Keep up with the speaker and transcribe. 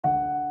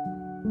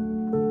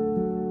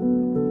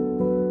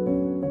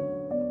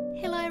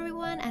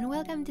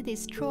welcome to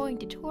this drawing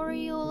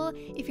tutorial.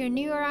 If you're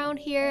new around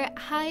here,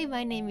 hi,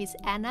 my name is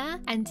Anna,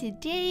 and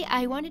today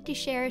I wanted to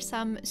share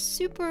some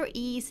super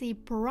easy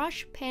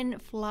brush pen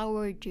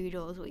flower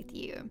doodles with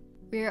you.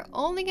 We're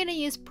only gonna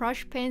use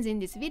brush pens in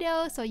this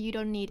video, so you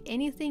don't need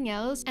anything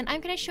else, and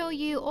I'm gonna show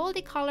you all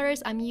the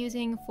colors I'm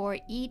using for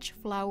each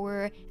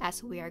flower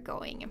as we are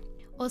going.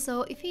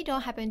 Also, if you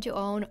don't happen to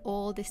own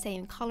all the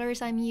same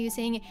colors I'm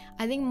using,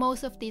 I think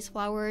most of these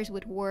flowers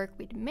would work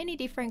with many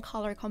different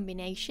color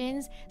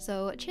combinations,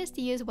 so just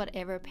use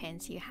whatever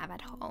pens you have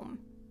at home.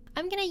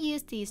 I'm gonna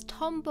use these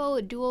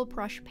Tombow dual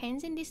brush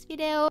pens in this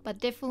video, but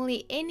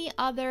definitely any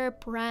other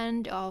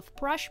brand of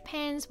brush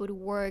pens would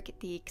work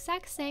the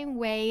exact same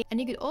way,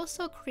 and you could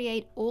also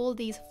create all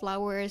these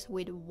flowers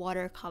with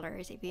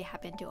watercolors if you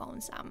happen to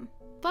own some.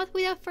 But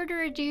without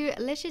further ado,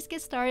 let's just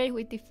get started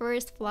with the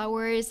first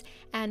flowers,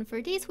 and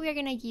for this we are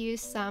gonna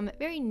use some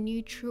very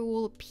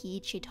neutral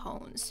peachy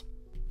tones.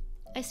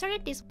 I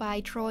started this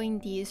by drawing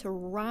these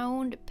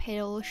round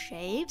petal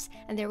shapes,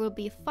 and there will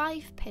be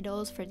 5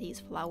 petals for these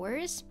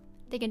flowers.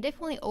 They can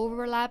definitely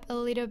overlap a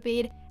little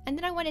bit, and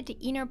then I wanted the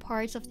inner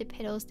parts of the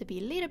petals to be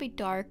a little bit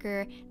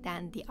darker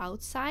than the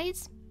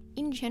outsides.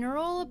 In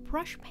general,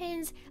 brush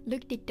pens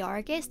look the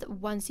darkest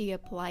once you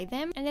apply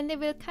them, and then they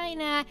will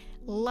kinda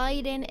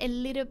lighten a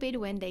little bit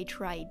when they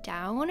dry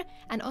down,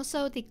 and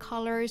also the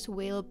colors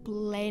will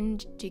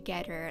blend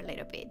together a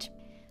little bit.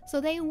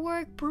 So they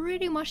work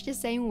pretty much the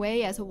same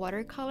way as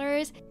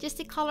watercolors, just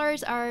the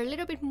colors are a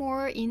little bit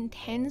more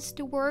intense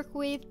to work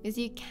with because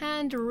you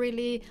can't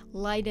really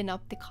lighten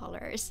up the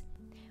colors.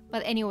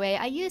 But anyway,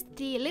 I used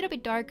the little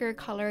bit darker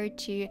color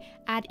to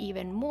add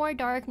even more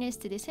darkness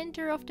to the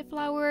center of the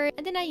flower,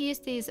 and then I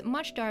used this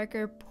much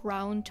darker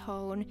brown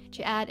tone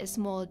to add a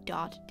small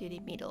dot to the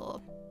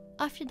middle.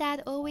 After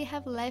that, all we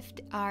have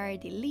left are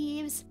the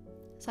leaves.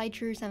 So I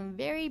drew some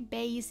very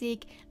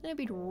basic, little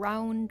bit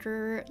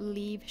rounder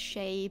leaf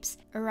shapes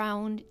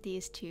around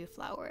these 2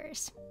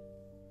 flowers.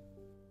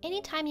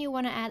 Anytime you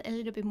want to add a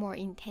little bit more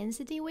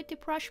intensity with the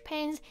brush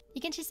pens,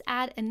 you can just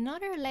add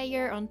another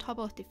layer on top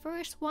of the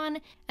first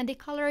one, and the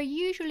color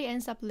usually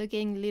ends up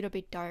looking a little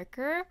bit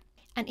darker.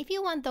 And if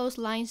you want those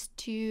lines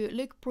to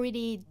look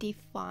pretty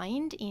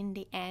defined in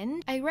the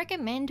end, I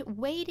recommend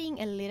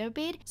waiting a little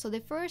bit so the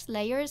first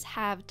layers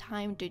have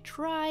time to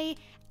dry,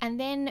 and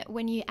then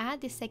when you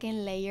add the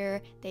second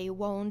layer, they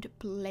won't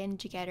blend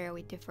together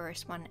with the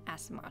first one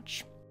as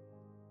much.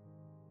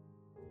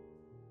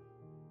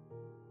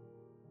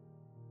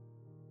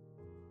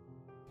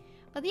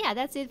 But yeah,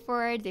 that's it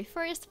for the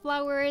first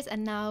flowers,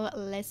 and now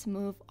let's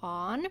move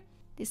on.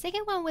 The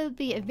second one will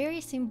be a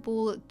very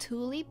simple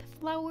tulip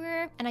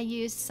flower, and I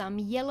used some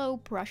yellow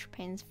brush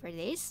pens for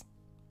this.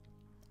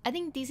 I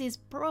think this is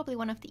probably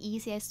one of the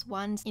easiest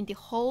ones in the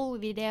whole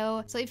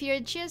video, so if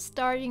you're just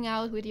starting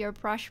out with your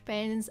brush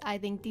pens, I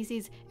think this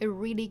is a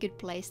really good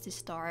place to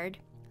start.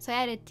 So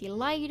I added the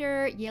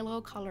lighter yellow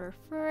color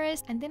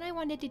first, and then I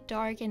wanted to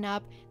darken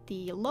up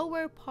the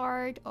lower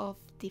part of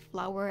the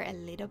flower a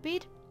little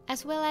bit,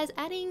 as well as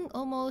adding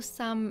almost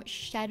some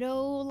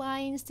shadow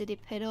lines to the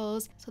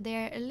petals so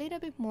they're a little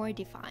bit more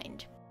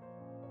defined.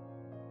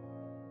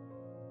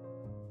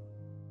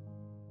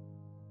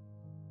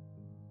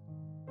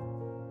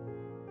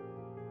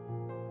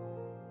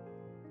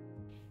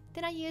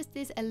 Then I used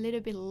this a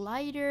little bit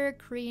lighter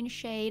green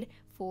shade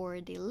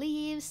for the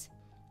leaves.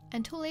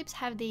 And tulips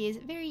have these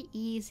very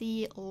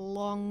easy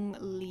long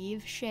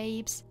leaf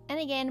shapes, and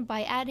again,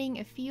 by adding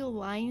a few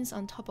lines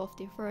on top of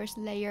the first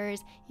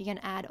layers, you can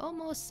add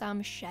almost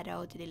some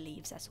shadow to the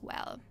leaves as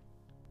well.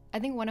 I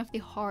think one of the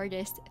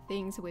hardest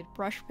things with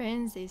brush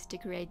pens is to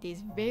create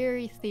these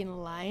very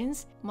thin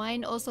lines.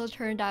 Mine also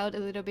turned out a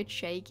little bit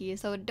shaky,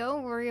 so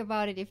don't worry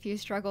about it if you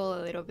struggle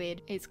a little bit.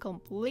 It's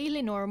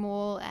completely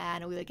normal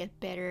and will get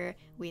better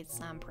with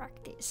some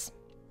practice.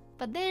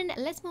 But then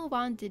let's move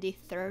on to the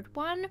third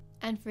one,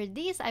 and for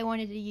this I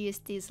wanted to use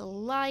this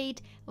light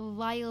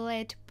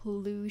violet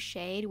blue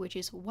shade, which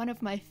is one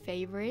of my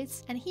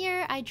favorites. And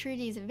here I drew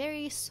these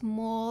very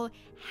small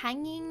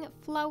hanging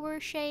flower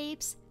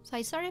shapes. So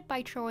I started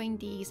by drawing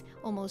these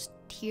almost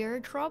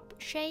teardrop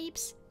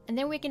shapes, and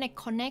then we're gonna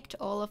connect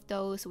all of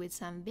those with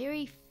some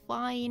very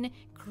fine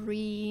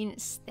green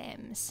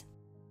stems.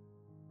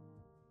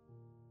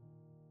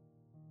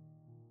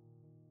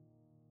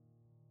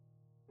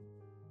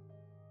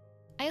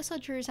 I also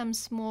drew some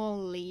small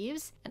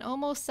leaves and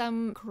almost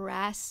some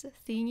grass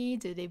thingy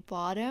to the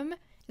bottom,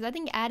 because I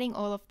think adding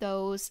all of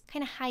those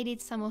kind of hided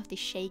some of the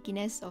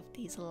shakiness of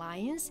these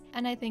lines,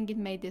 and I think it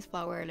made this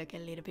flower look a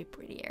little bit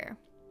prettier.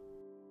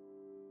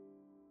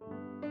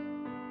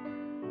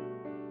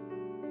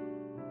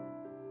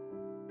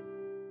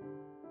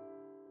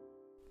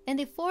 And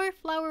the fourth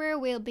flower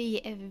will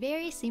be a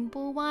very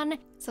simple one,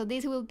 so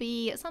this will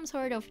be some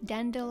sort of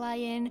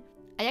dandelion.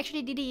 I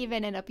actually didn't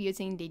even end up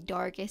using the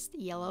darkest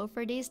yellow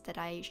for this that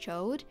I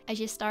showed. I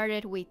just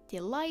started with the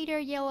lighter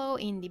yellow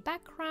in the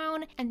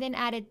background and then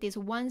added this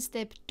one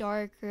step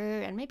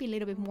darker and maybe a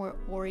little bit more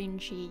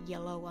orangey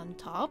yellow on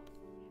top.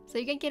 So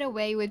you can get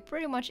away with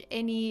pretty much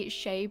any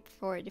shape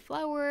for the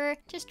flower.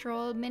 Just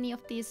draw many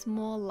of these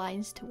small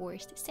lines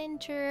towards the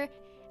center.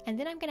 And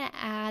then I'm gonna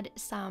add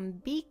some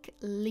big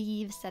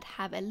leaves that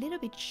have a little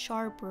bit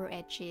sharper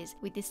edges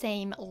with the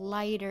same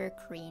lighter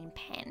green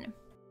pen.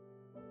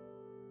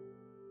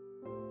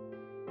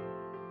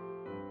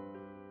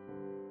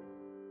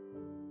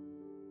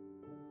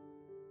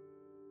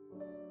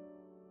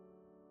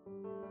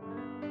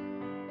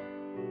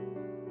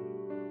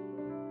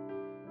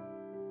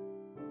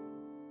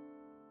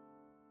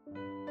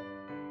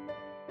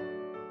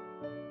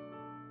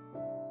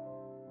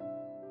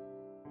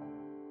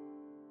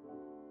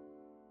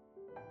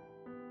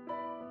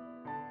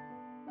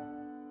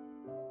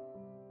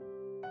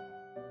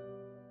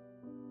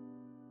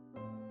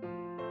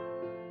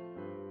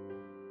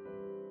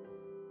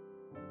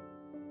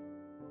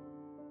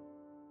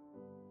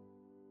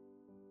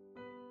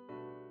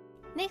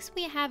 Next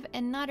we have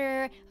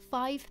another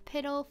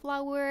 5-petal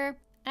flower.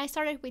 I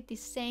started with the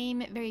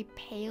same very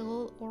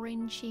pale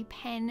orangey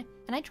pen,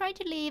 and I tried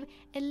to leave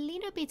a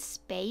little bit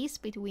space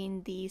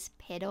between these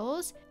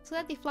petals so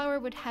that the flower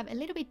would have a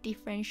little bit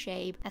different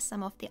shape as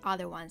some of the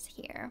other ones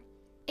here.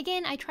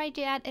 Again, I tried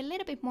to add a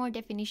little bit more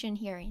definition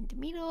here in the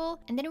middle,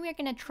 and then we're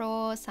gonna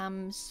draw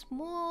some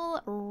small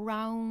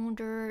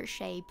rounder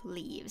shaped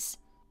leaves.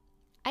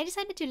 I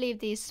decided to leave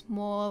these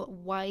small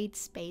white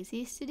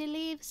spaces to the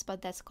leaves,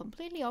 but that's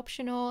completely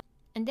optional.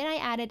 And then I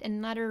added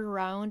another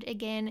round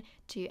again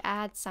to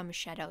add some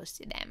shadows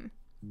to them.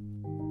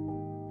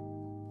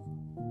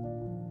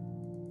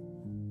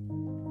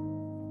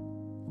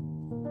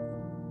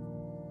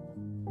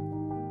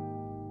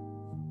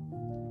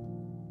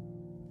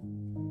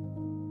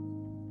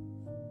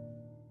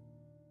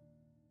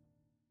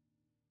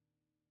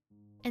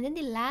 And then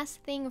the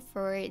last thing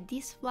for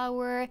this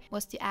flower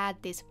was to add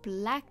this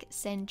black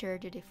center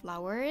to the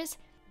flowers.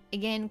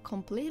 Again,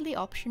 completely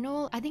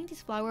optional. I think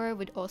this flower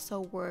would also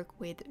work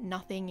with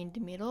nothing in the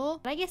middle.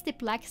 But I guess the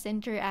black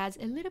center adds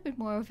a little bit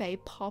more of a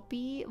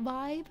poppy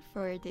vibe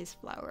for this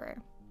flower.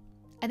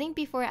 I think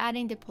before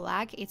adding the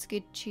black, it's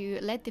good to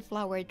let the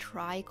flower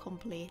dry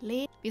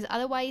completely, because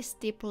otherwise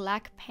the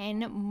black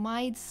pen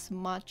might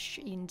smudge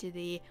into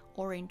the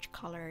orange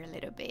color a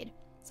little bit.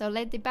 So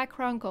let the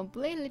background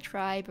completely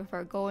dry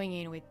before going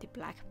in with the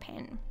black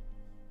pen.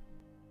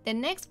 Then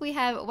next we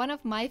have one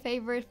of my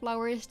favorite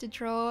flowers to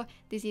draw.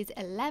 This is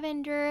a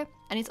lavender,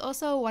 and it's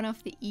also one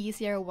of the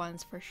easier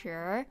ones for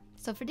sure.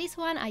 So for this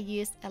one I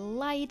used a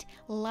light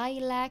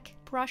lilac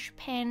brush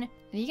pen,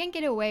 and you can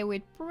get away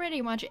with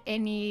pretty much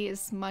any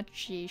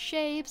smudgy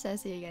shapes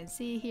as you can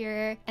see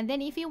here. And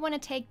then if you want to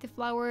take the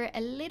flower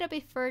a little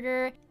bit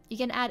further, you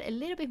can add a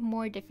little bit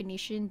more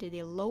definition to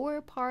the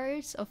lower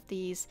parts of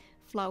these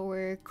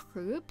flower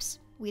groups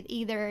with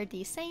either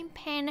the same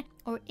pen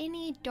or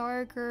any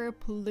darker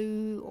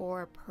blue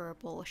or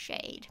purple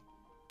shade.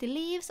 The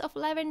leaves of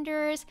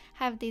lavenders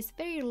have this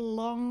very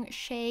long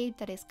shape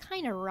that is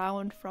kind of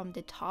round from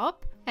the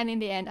top, and in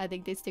the end I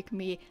think this took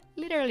me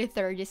literally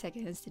 30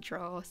 seconds to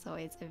draw, so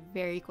it's a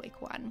very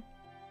quick one.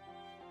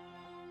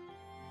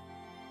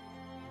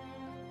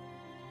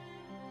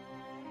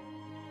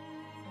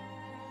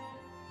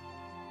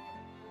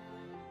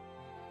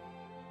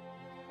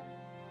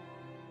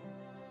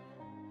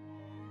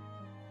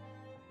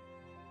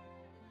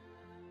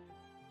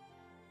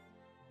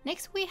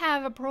 Next we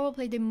have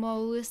probably the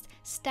most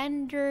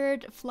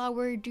standard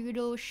flower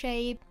doodle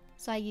shape.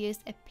 So I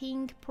used a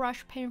pink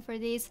brush pen for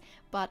this,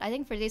 but I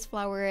think for this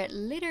flower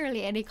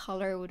literally any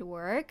color would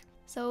work.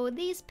 So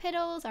these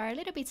petals are a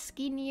little bit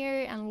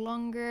skinnier and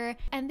longer,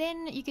 and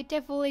then you could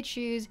definitely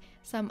choose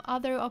some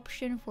other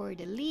option for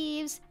the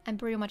leaves and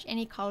pretty much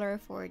any color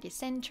for the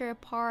center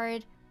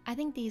part. I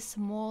think these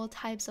small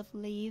types of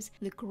leaves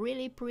look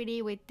really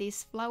pretty with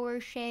this flower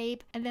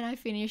shape, and then I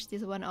finished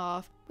this one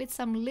off with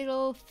some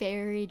little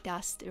fairy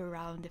dust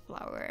around the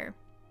flower.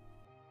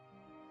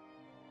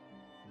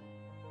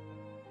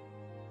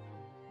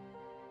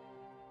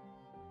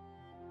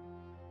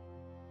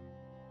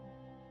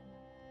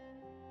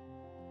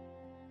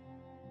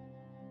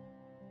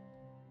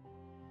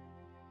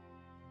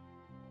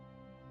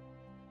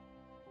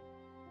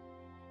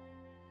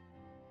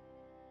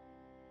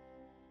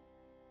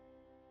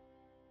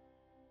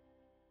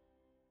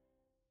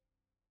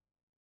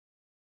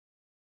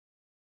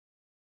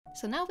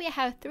 So now we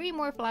have 3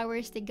 more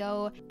flowers to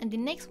go, and the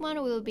next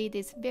one will be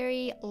this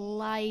very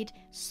light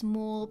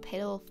small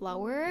petal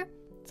flower.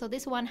 So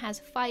this one has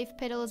 5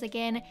 petals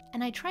again,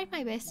 and I tried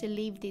my best to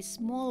leave this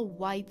small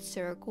white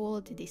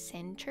circle to the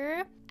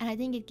center, and I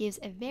think it gives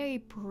a very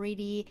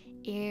pretty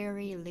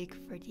airy look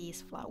for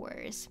these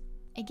flowers.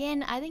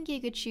 Again, I think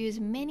you could choose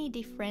many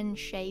different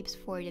shapes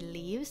for the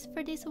leaves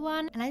for this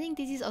one, and I think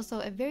this is also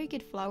a very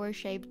good flower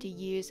shape to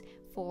use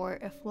for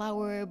a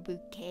flower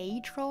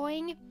bouquet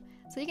drawing.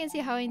 So you can see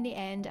how in the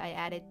end I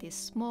added this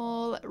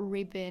small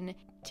ribbon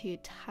to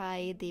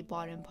tie the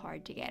bottom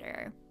part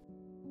together.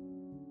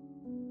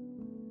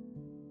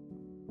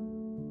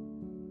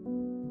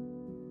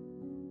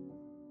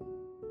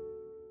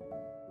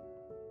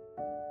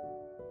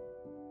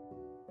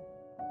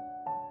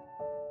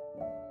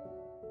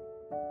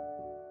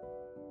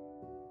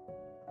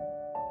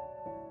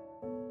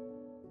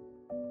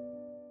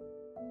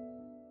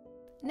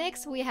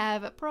 Next we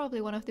have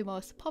probably one of the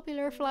most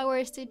popular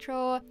flowers to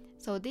draw.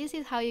 So this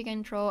is how you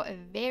can draw a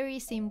very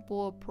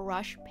simple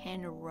brush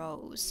pen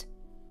rose.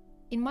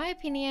 In my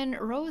opinion,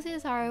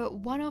 roses are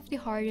one of the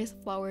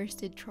hardest flowers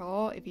to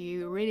draw if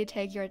you really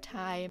take your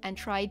time and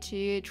try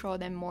to draw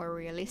them more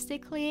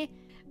realistically.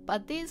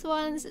 But these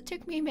ones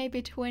took me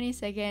maybe 20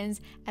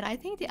 seconds and I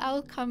think the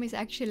outcome is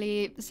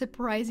actually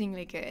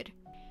surprisingly good.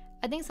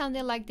 I think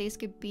something like this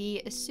could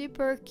be a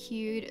super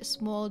cute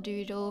small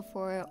doodle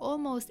for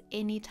almost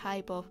any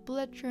type of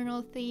bullet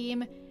journal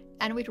theme.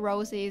 And with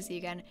roses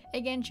you can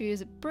again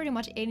choose pretty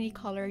much any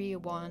color you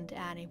want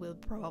and it will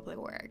probably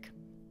work.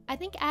 I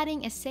think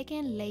adding a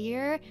second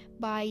layer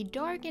by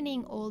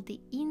darkening all the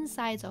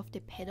insides of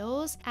the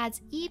petals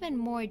adds even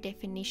more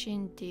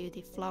definition to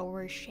the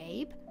flower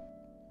shape.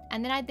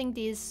 And then I think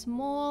these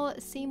small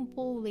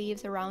simple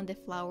leaves around the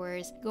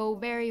flowers go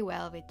very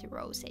well with the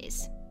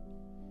roses.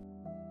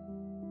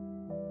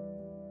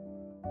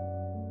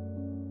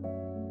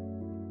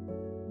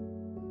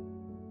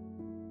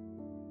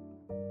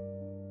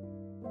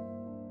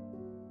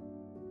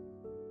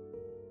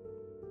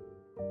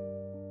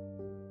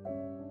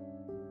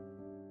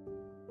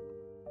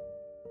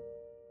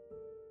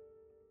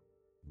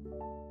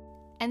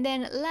 And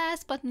then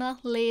last but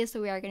not least,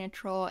 we are gonna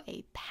draw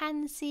a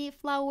pansy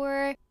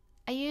flower.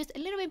 I used a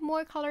little bit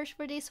more colors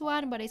for this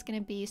one, but it's gonna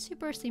be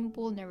super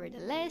simple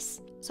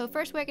nevertheless. So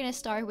first we're gonna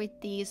start with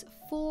these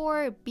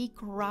 4 big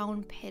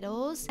round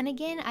petals. And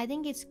again, I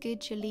think it's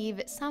good to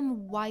leave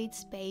some white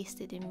space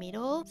to the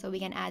middle so we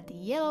can add the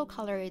yellow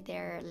color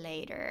there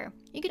later.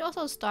 You could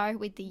also start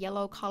with the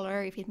yellow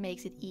color if it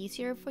makes it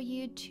easier for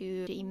you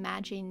to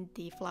imagine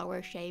the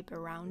flower shape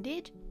around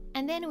it.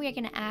 And then we are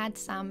gonna add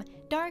some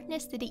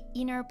darkness to the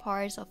inner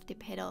parts of the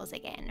petals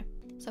again.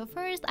 So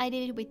first I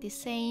did it with the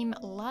same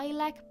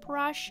lilac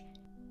brush,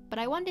 but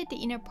I wanted the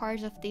inner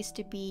parts of this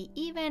to be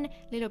even a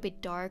little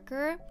bit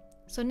darker.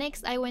 So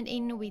next I went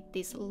in with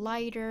this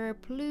lighter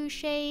blue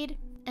shade,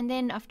 and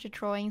then after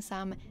drawing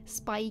some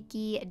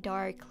spiky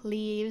dark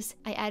leaves,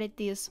 I added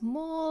these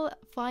small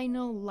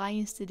final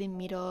lines to the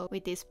middle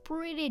with this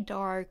pretty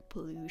dark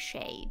blue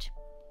shade.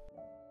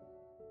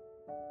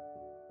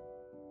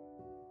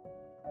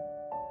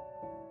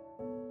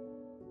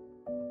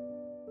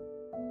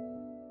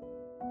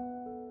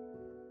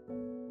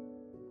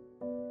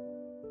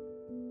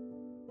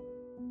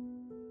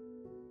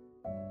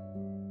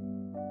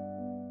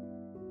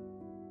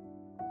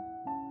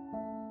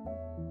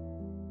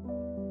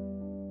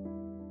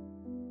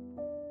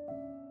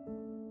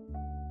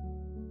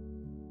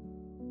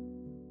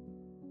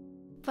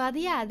 But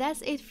yeah,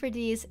 that's it for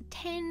these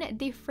 10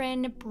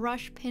 different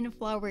brush pen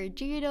flower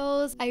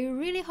doodles. I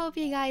really hope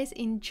you guys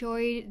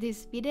enjoyed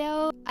this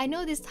video. I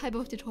know this type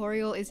of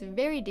tutorial is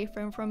very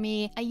different from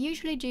me. I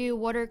usually do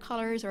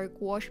watercolors or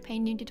gouache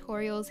painting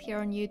tutorials here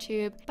on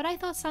YouTube, but I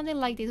thought something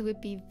like this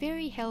would be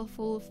very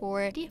helpful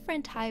for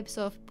different types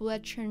of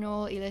bullet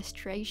journal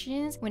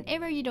illustrations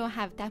whenever you don't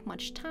have that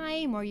much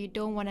time or you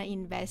don't want to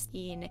invest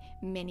in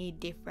many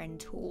different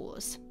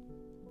tools.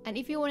 And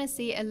if you want to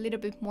see a little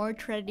bit more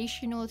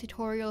traditional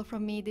tutorial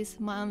from me this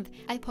month,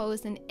 I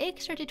post an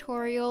extra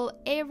tutorial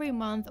every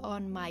month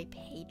on my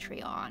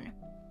Patreon.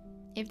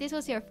 If this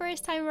was your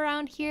first time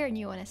around here and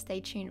you want to stay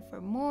tuned for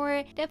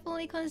more,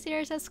 definitely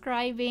consider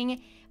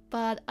subscribing.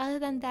 But other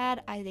than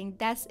that, I think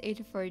that's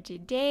it for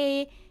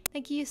today.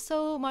 Thank you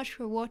so much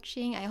for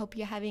watching. I hope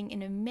you're having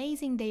an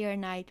amazing day or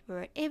night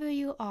wherever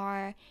you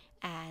are,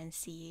 and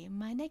see you in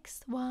my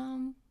next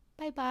one.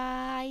 Bye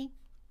bye!